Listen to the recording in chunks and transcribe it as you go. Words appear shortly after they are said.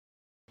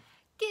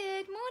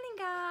Good morning,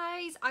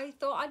 guys. I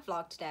thought I'd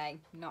vlog today,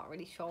 not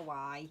really sure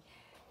why,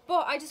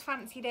 but I just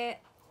fancied it,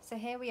 so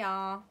here we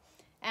are.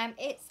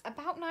 It's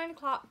about 9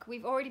 o'clock.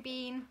 We've already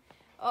been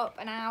up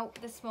and out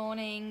this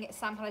morning.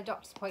 Sam had a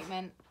doctor's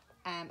appointment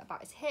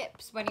about his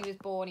hips. When he was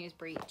born, he was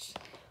breached.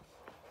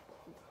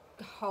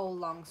 Whole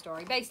long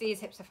story. Basically, his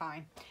hips are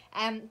fine.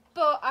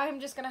 But I'm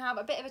just gonna have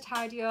a bit of a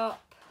tidy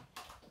up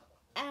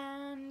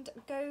and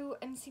go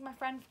and see my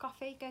friend for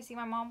coffee. Go see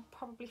my mom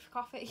probably for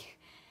coffee.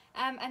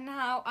 And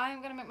now I'm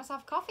going to make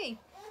myself coffee.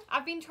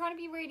 I've been trying to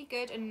be really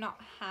good and not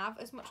have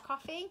as much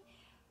coffee,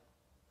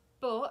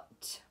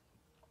 but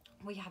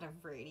we had a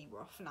really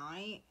rough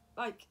night.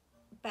 Like,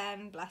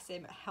 Ben, bless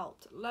him,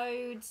 helped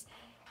loads.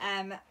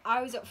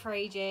 I was up for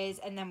ages,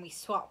 and then we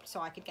swapped so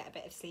I could get a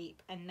bit of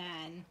sleep, and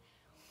then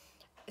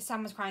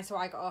Sam was crying, so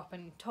I got up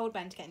and told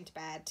Ben to get into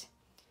bed.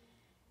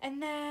 And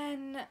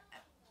then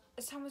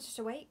Sam was just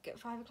awake at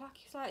 5 o'clock.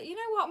 He was like, you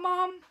know what,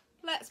 Mom?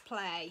 Let's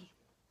play.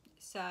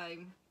 So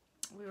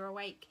we were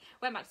awake,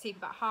 went back to sleep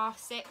about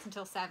 6:30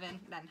 until 7,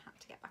 then had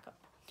to get back up.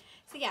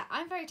 So yeah,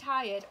 I'm very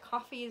tired.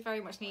 Coffee is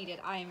very much needed.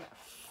 I'm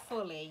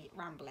fully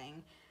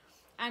rambling.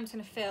 I'm just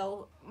going to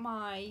fill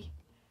my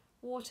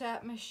water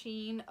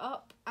machine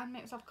up and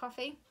make myself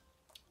coffee.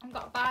 I've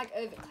got a bag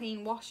of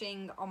clean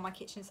washing on my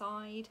kitchen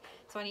side,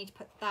 so I need to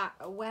put that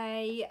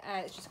away.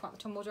 It's just got the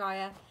tumble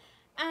dryer.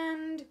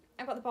 And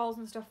I've got the bowls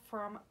and stuff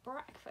from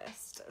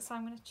breakfast, so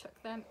I'm going to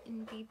chuck them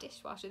in the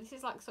dishwasher. This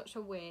is like such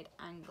a weird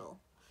angle.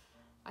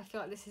 I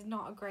feel like this is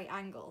not a great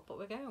angle, but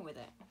we're going with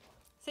it.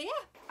 So yeah,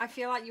 I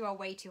feel like you are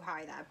way too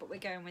high there, but we're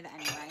going with it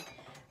anyway.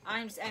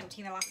 I'm just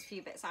emptying the last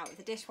few bits out of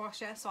the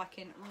dishwasher so I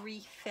can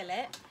refill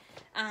it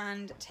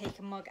and take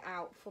a mug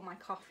out for my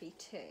coffee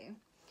too.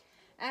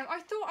 I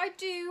thought I'd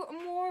do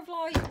more of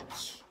like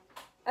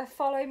a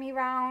follow me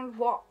round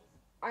what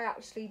I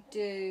actually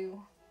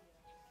do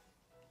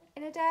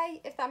in a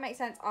day, if that makes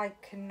sense. I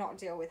cannot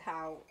deal with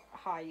how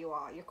high you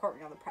are. You're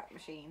currently on the prep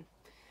machine.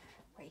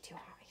 Way too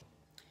high.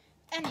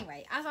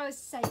 Anyway, as I was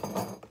saying,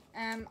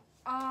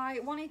 I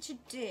wanted to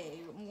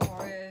do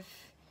more of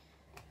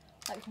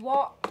like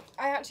what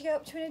I actually get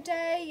up to in a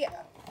day.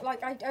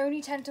 Like, I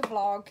only tend to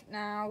vlog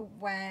now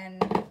when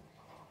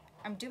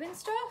I'm doing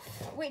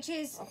stuff, which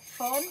is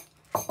fun,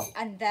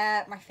 and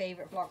they're my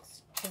favourite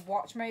vlogs to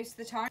watch most of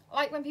the time.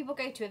 Like when people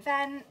go to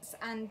events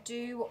and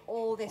do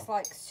all this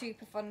like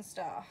super fun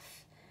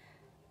stuff.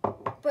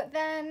 But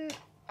then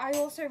I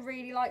also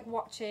really like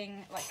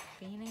watching like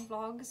cleaning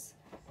vlogs.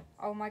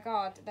 Oh my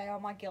god, they are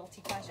my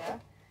guilty pleasure.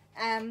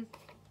 And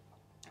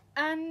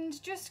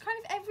just kind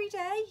of every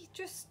day,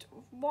 just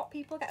what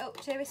people get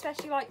up to,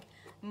 especially like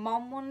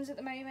mom ones at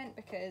the moment,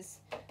 because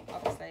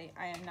obviously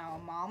I am now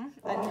a mom,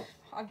 and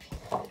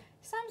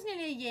Sam's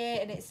nearly a year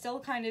and it's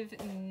still kind of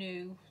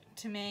new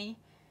to me.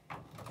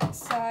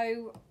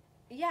 So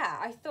yeah,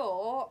 I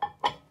thought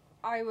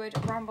I would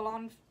ramble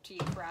on to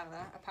you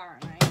forever,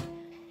 apparently.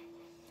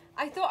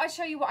 I thought I'd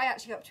show you what I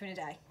actually get up to in a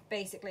day,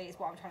 basically, is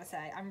what I'm trying to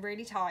say. I'm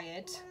really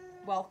tired.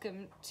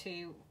 Welcome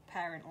to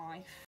parent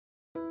life.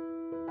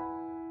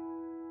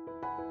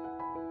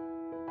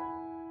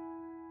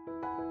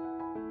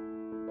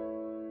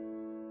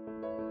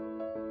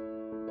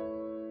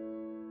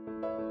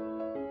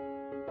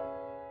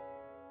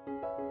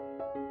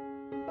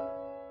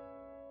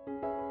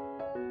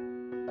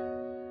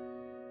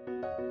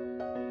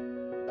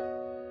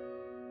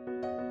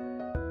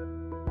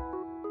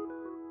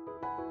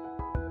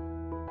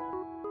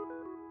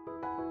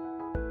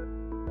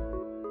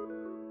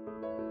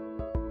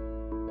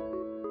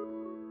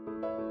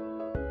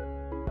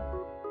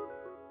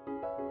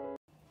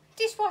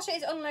 Dishwasher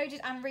is unloaded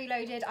and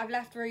reloaded. I've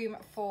left room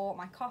for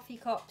my coffee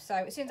cup, so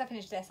as soon as I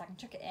finish this I can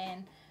chuck it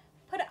in,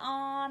 put it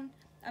on.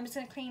 I'm just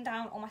going to clean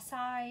down all my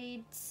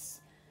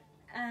sides,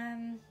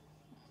 and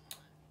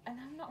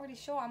I'm not really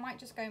sure. I might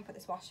just go and put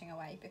this washing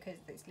away because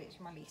it's literally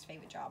my least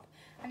favourite job.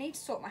 I need to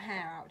sort my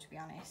hair out, to be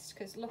honest,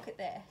 because look at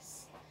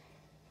this.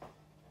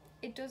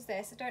 It does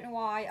this. I don't know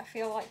why. I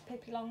feel like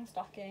Pippi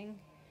Longstocking.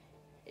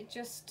 It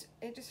just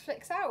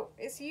flicks out.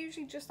 It's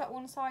usually just that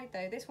one side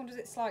though. This one does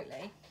it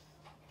slightly.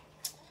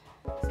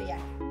 So yeah.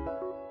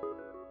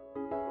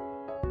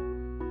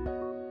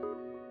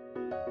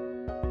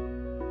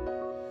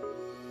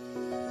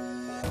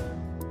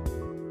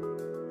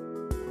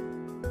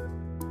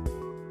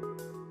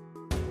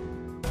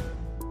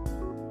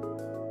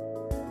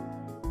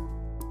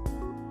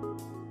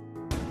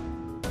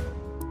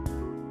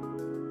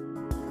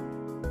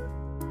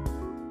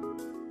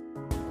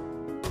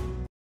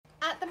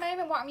 At the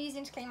moment, what I'm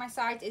using to clean my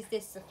sides is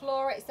this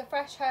Sephora. It's the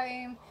Fresh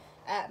Home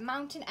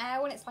Mountain Air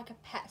one. It's like a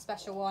pet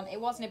special one. It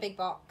was in a big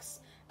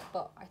box,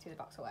 but I threw the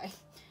box away.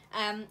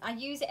 I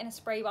use it in a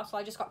spray bottle.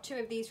 I just got 2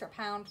 of these for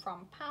 £1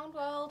 from Pound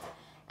World.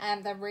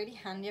 They're really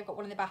handy. I've got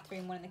one in the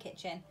bathroom, one in the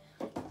kitchen.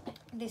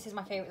 This is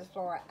my favourite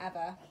Sephora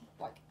ever,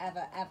 like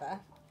ever.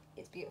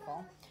 It's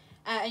beautiful.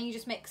 And you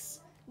just mix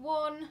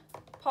 1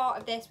 part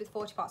of this with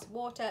 40 parts of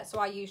water. So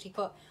I usually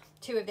put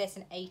 2 of this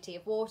and 80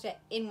 of water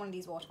in one of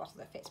these water bottles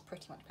that fits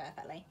pretty much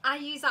perfectly. I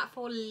use that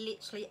for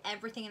literally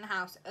everything in the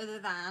house other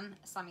than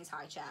Sammy's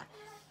high chair.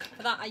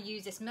 For that I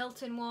use this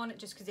Milton one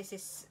just because this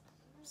is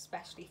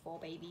especially for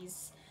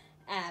babies,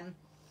 and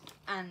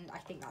I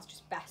think that's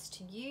just best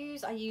to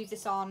use. I use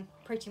this on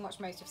pretty much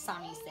most of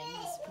Sammy's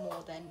things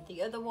more than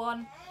the other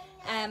one,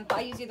 but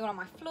I use the other one on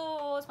my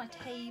floors, my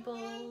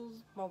tables,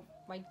 well,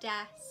 my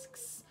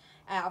desks,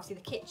 obviously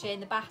the kitchen,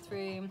 the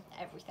bathroom,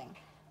 everything.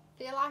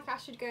 I feel like I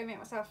should go make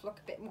myself look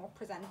a bit more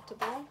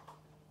presentable,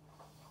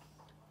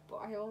 but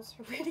I also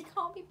really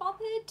can't be bothered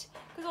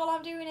because all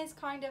I'm doing is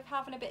kind of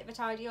having a bit of a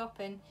tidy up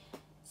and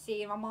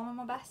seeing my mum and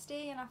my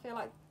bestie, and I feel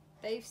like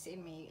they've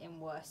seen me in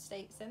worse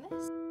states than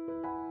this.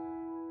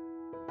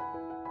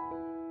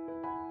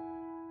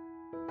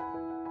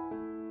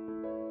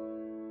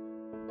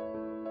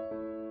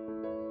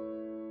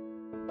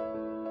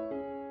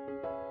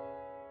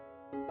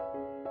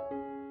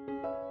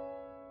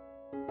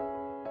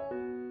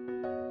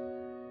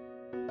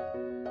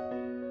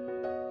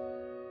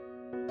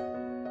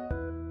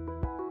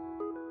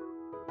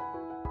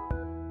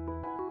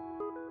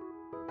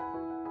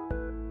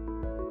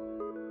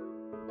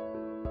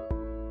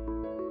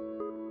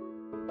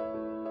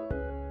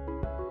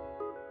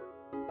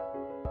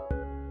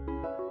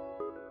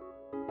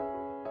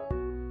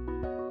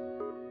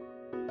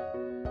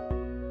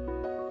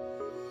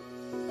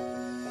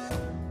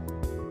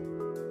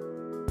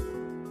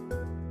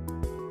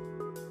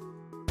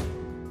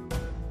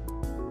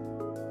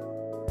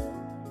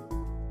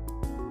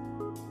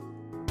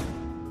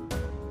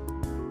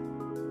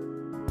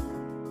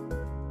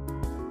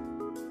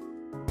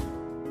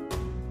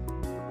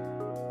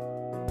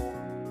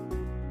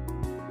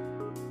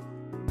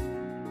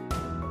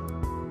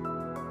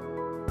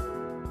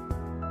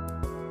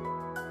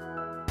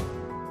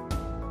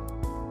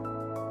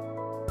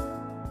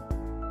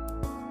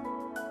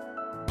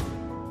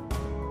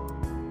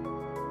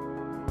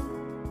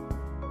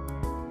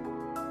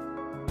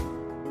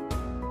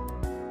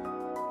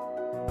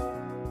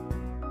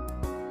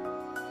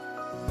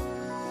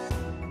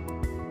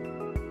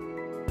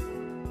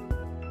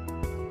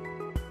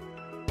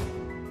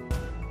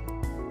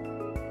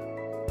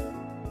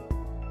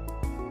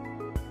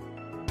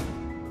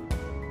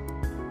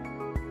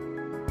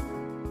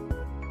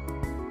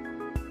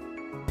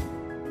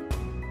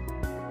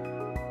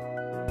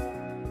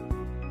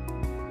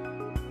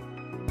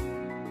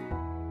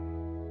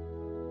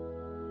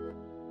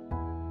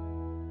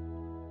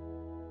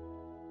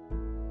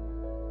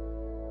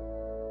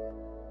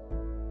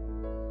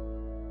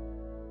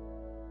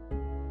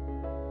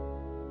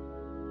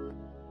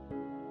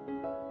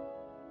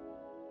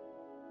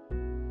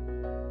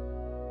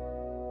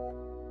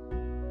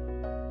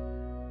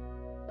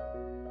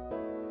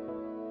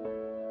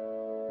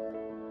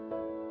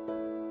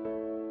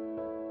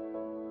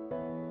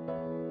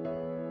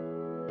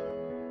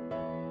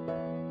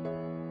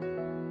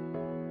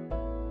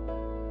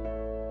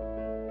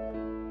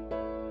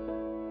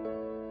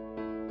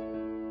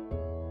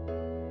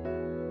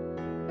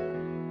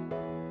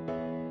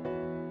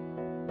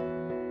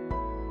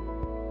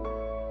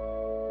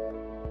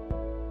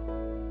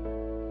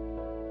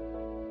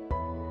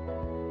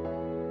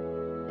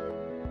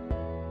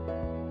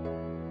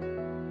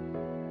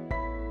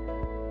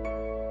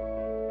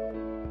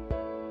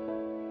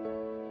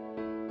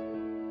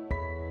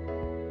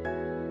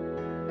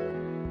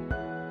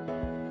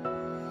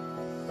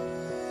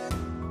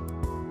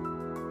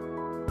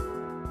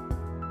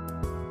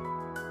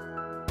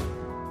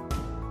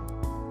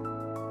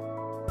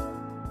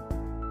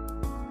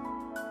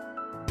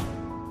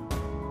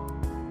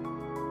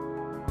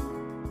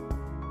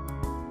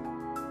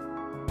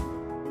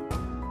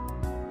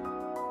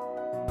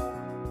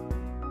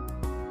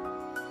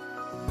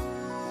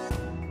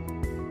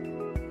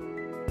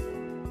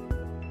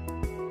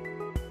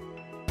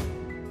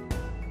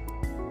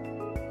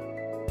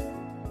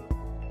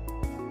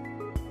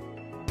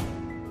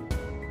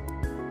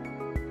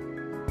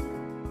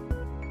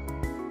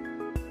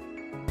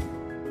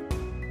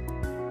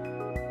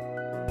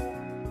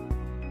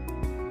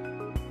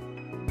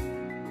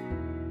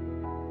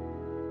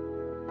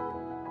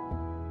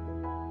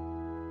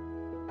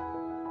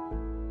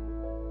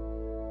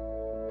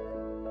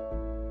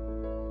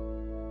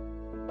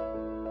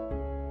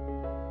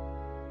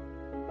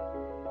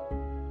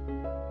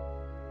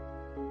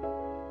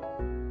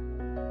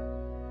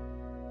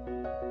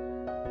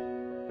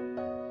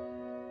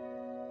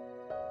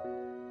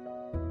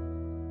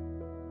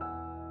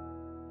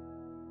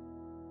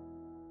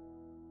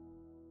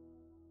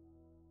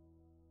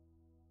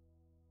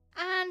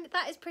 And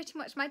that is pretty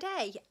much my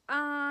day.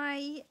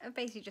 I have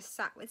basically just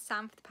sat with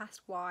Sam for the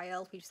past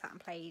while. We've sat and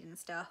played and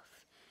stuff.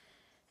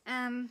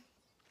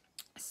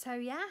 So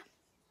yeah,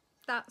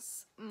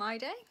 that's my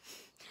day.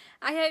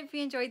 I hope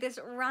you enjoyed this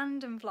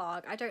random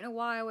vlog. I don't know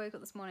why I woke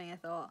up this morning and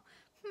I thought,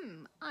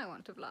 I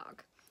want to vlog.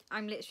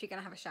 I'm literally going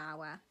to have a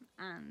shower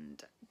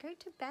and go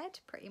to bed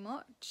pretty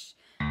much.